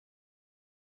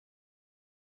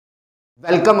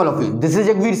Welcome all of you, this is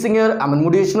Jagveer Singh here. I am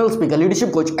motivational speaker,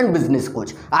 leadership coach and business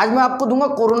coach. आज मैं आपको दूंगा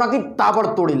corona की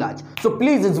ताबड़तोड़ इलाज। सो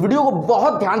प्लीज इस वीडियो को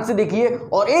बहुत ध्यान से देखिए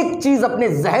और एक चीज अपने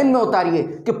जहन में उतारिए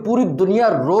कि पूरी दुनिया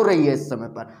रो रही है इस समय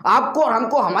पर। आपको और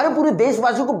हमको, हमारे पूरे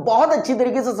देशवासियों को बहुत अच्छी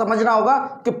तरीके से समझना होगा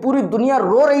कि पूरी दुनिया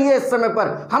रो रही है इस समय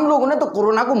पर। हम लोगों ने तो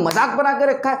कोरोना को मजाक बना के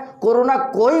रखा है। कोरोना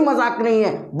कोई मजाक नहीं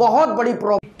है, बहुत बड़ी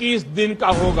प्रॉब्लम। 21 दिन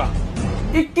का होगा।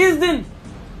 21 दिन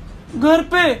घर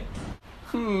पे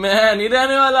मैं नहीं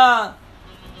रहने वाला।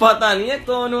 पता नहीं है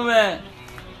कौन हूं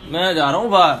मैं जा रहा हूं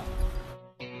बाहर।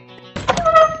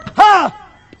 हाँ,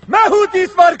 मैं हूं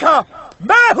 30 मार खा,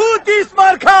 मैं हूं 30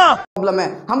 मार खा। प्रॉब्लम है।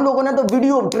 हम लोगों ने तो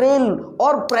वीडियो, ट्रेल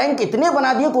और प्रैंक इतने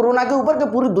बना दिए कोरोना के ऊपर कि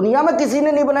पूरी दुनिया में किसी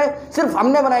ने नहीं बनाए, सिर्फ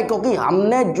हमने बनाए, क्योंकि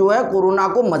हमने जो है कोरोना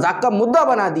को मजाक का मुद्दा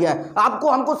बना दिया है। आपको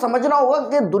हमको समझना होगा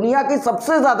कि दुनिया की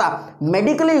सबसे ज्यादा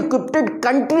मेडिकली इक्विप्ड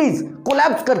कंट्रीज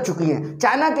कोलैप्स कर चुकी हैं।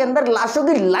 चाइना के अंदर लाशों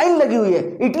की लाइन लगी हुई है।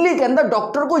 इटली के अंदर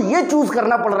डॉक्टर को यह चूज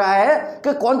करना पड़ रहा है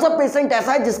कि कौन सा पेशेंट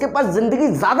ऐसा है जिसके पास जिंदगी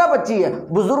ज्यादा बची है।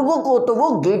 बुजुर्गों को तो वो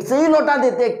गेट से ही लौटा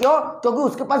देते हैं। क्यों? क्योंकि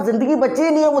उसके पास जिंदगी बची ही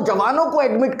नहीं है, वो जवानों को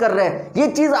एडमिट कर रहे हैं। ये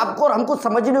चीज आपको और हमको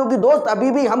समझनी होगी दोस्त। अभी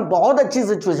भी हम बहुत अच्छी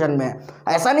सिचुएशन में हैं।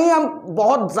 ऐसा नहीं हम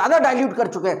बहुत ज्यादा डाइल्यूट कर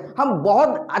चुके हैं, हम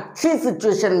बहुत अच्छी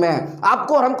सिचुएशन में हैं।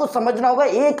 आपको और हमको समझना होगा।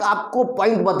 एक आपको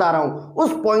पॉइंट बता रहा हूं,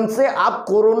 उस पॉइंट से आप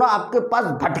कोरोना आपके पास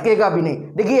भटकेगा भी नहीं।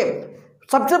 देखिए,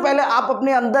 सबसे पहले आप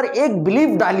अपने अंदर एक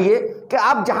बिलीफ डालिए कि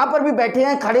आप जहां पर भी बैठे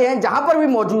हैं, खड़े हैं, जहां पर भी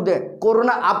मौजूद है,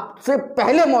 कोरोना आपसे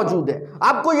पहले मौजूद है।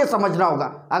 आपको यह समझना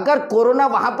होगा। अगर कोरोना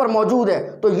वहां पर मौजूद है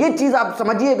तो यह चीज आप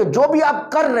समझिए कि जो भी आप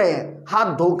कर रहे हैं हाथ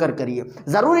धोकर करिए।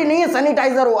 जरूरी नहीं है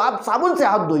सैनिटाइजर हो, आप साबुन से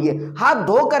हाथ धोइए, हाथ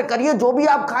धोकर करिए। जो भी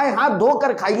आप खाएं हाथ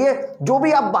धोकर खाइए। जो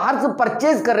भी आप बाहर से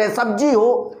परचेज कर रहे हैं, सब्जी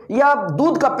हो या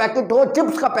दूध का पैकेट हो,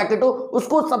 चिप्स का पैकेट हो,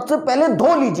 उसको सबसे पहले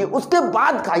धो लीजिए, उसके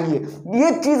बाद खाइए।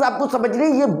 ये चीज आपको समझनी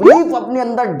है, ये बिलीफ अपने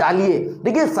अंदर डालिए।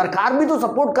 देखिए, सरकार भी तो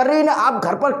सपोर्ट कर रही है ना, आप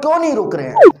घर पर क्यों नहीं रुक रहे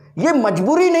हैं? ये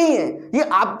मजबूरी नहीं है, ये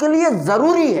आपके लिए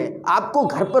जरूरी है। आपको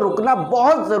घर पर रुकना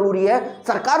बहुत जरूरी है।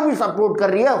 सरकार भी सपोर्ट कर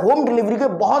रही है, होम डिलीवरी के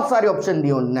बहुत सारे ऑप्शन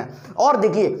दिए उन्होंने। और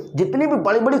देखिए, जितनी भी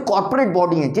बड़ी बड़ी कॉर्पोरेट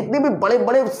बॉडी हैं, जितने भी बड़े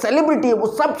बड़े सेलिब्रिटी है, वो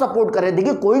सब सपोर्ट कर रहे हैं।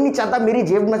 देखिए, कोई नहीं चाहता मेरी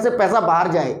जेब में से पैसा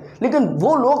बाहर जाए, लेकिन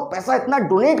वो लोग पैसा इतना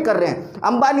डोनेट कर रहे हैं।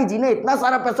 अंबानी जी ने इतना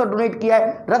सारा पैसा डोनेट किया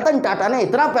है, रतन टाटा ने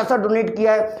इतना पैसा डोनेट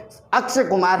किया है, अक्षय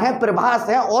कुमार है, प्रभास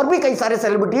है, और भी कई सारे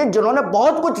सेलिब्रिटी हैं जिन्होंने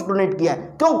बहुत कुछ डोनेट किया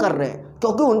है। क्यों कर रहे हैं?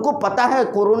 क्योंकि उनको पता है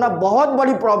कोरोना बहुत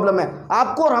बड़ी प्रॉब्लम है।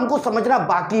 आपको और हमको समझना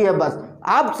बाकी है। बस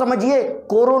आप समझिए,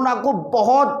 कोरोना को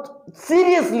बहुत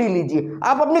सीरियसली लीजिए।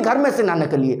 आप अपने घर में से ना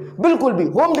निकलिए, बिल्कुल भी।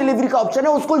 होम डिलीवरी का ऑप्शन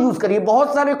है, उसको यूज करिए।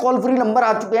 बहुत सारे कॉल फ्री नंबर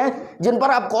आ चुके हैं जिन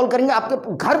पर आप कॉल करेंगे,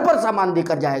 आपके घर पर सामान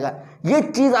देकर जाएगा। ये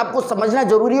चीज आपको समझना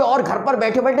जरूरी है। और घर पर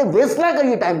बैठे बैठे वेस्ट ना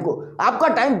करिए टाइम को। आपका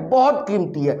टाइम बहुत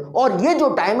कीमती है और ये जो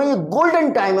टाइम है, ये गोल्डन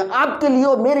टाइम है आपके लिए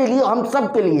और मेरे लिए, हम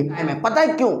सब के लिए टाइम है। पता है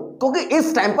क्यों? क्योंकि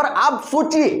इस टाइम पर आप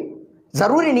सोचिए,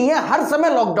 जरूरी नहीं है हर समय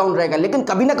लॉकडाउन रहेगा, लेकिन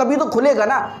कभी ना कभी तो खुलेगा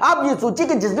ना। आप ये सोचिए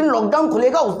कि जिस दिन लॉकडाउन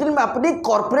खुलेगा उस दिन मैं अपनी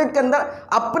कॉर्पोरेट के अंदर,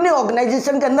 अपने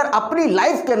ऑर्गेनाइजेशन के अंदर, अपनी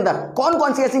लाइफ के अंदर कौन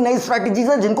कौन सी ऐसी नई स्ट्रैटेजीज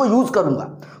है जिनको यूज करूंगा,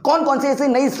 कौन कौन सी ऐसी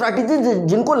नई स्ट्रैटेजीज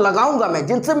जिनको लगाऊंगा मैं,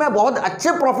 जिनसे मैं बहुत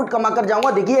अच्छे प्रॉफिट कमा कर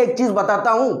जाऊंगा। देखिए, एक चीज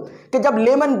बताता हूं कि जब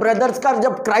लेमन ब्रदर्स का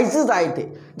जब क्राइसिस आए थे,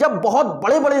 जब बहुत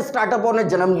बड़े बड़े स्टार्टअपों ने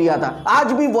जन्म लिया था,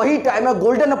 आज भी वही टाइम है,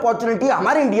 गोल्डन अपॉर्चुनिटी है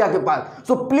हमारे इंडिया के पास।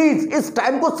 सो प्लीज इस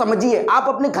टाइम को समझिए। आप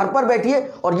अपने घर पर बैठिए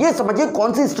और ये समझिए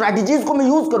कौन सी स्ट्रैटेजीज को मैं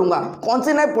यूज करूंगा, कौन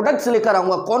से नए प्रोडक्ट्स लेकर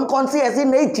आऊंगा, कौन कौन सी ऐसी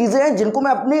नई चीजें हैं जिनको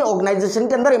मैं अपनी ऑर्गेनाइजेशन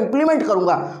के अंदर इंप्लीमेंट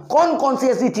करूंगा, कौन कौन सी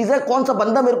ऐसी चीजें, कौन सा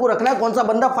बंदा मेरे को रखना है, कौन सा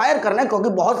बंदा फायर करना है। क्योंकि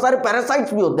बहुत सारे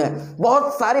पैरासाइट्स भी होते हैं,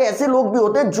 बहुत सारे ऐसे लोग भी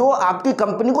होते हैं जो आपकी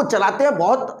कंपनी को चलाते हैं,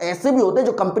 बहुत ऐसे भी होते हैं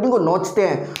जो कंपनी को नोचते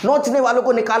हैं। नोचने वालों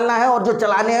को निकालना है और जो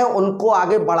चलाने हैं उनको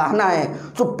आगे बढ़ाना है।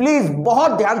 सो प्लीज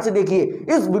बहुत ध्यान से देखिए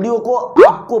इस वीडियो को,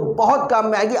 आपको बहुत काम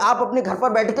में आएगी। आप अपने घर पर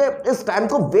बैठ के इस टाइम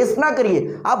को वेस्ट ना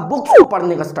करिए, आप बुक्स को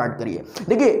पढ़ने का स्टार्ट करिए।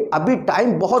 देखिए, अभी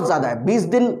टाइम बहुत ज्यादा है, 20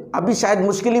 दिन अभी शायद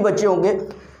मुश्किल ही बचे होंगे,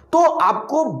 तो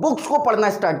आपको बुक्स को पढ़ना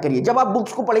स्टार्ट करिए। जब आप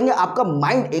बुक्स को पढ़ेंगे आपका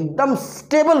माइंड एकदम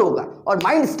स्टेबल होगा, और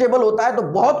माइंड स्टेबल होता है तो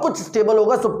बहुत कुछ स्टेबल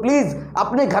होगा। सो प्लीज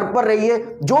अपने घर पर रहिए,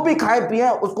 जो भी खाए पिए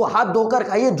उसको हाथ धोकर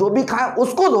खाइए, जो भी खाएं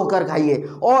उसको धोकर खाइए।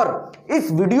 और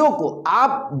इस वीडियो को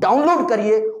आप डाउनलोड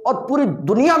करिए और पूरी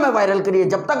दुनिया में वायरल करिए।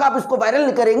 जब तक आप इसको वायरल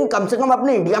नहीं करेंगे, कम से कम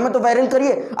अपने इंडिया में तो वायरल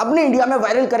करिए। अपने इंडिया में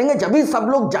वायरल करेंगे जब भी सब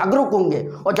लोग जागरूक होंगे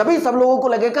और जब भी सब लोगों को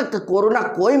लगेगा कि कोरोना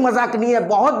कोई मजाक नहीं है,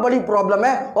 बहुत बड़ी प्रॉब्लम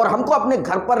है और हमको अपने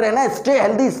घर पर रहना है। स्टे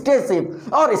हेल्दी, स्टे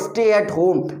सेफ और स्टे एट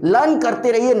होम। लर्न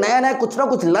करते रहिए, नया नया कुछ ना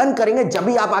कुछ लर्न करेंगे, जब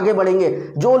भी आप आगे बढ़ेंगे।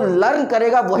 जो लर्न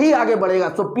करेगा वही आगे बढ़ेगा।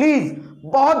 सो प्लीज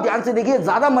बहुत ध्यान से देखिए,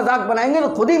 ज्यादा मजाक बनाएंगे तो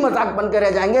खुद ही मजाक बन के रह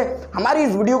जाएंगे। हमारी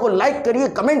इस वीडियो को लाइक करिए,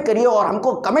 कमेंट करिए और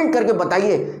हमको कमेंट करके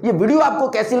बताइए ये वीडियो आपको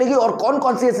कैसी लगी और कौन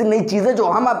कौन सी ऐसी नई चीजें जो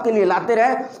हम आपके लिए लाते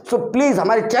रहे। सो प्लीज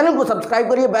हमारे चैनल को सब्सक्राइब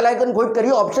करिए, बेल आइकन क्लिक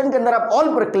करिए, ऑप्शन के अंदर आप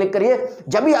ऑल पर क्लिक करिए,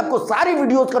 जब भी आपको सारी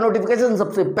वीडियोस का नोटिफिकेशन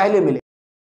सबसे पहले मिले।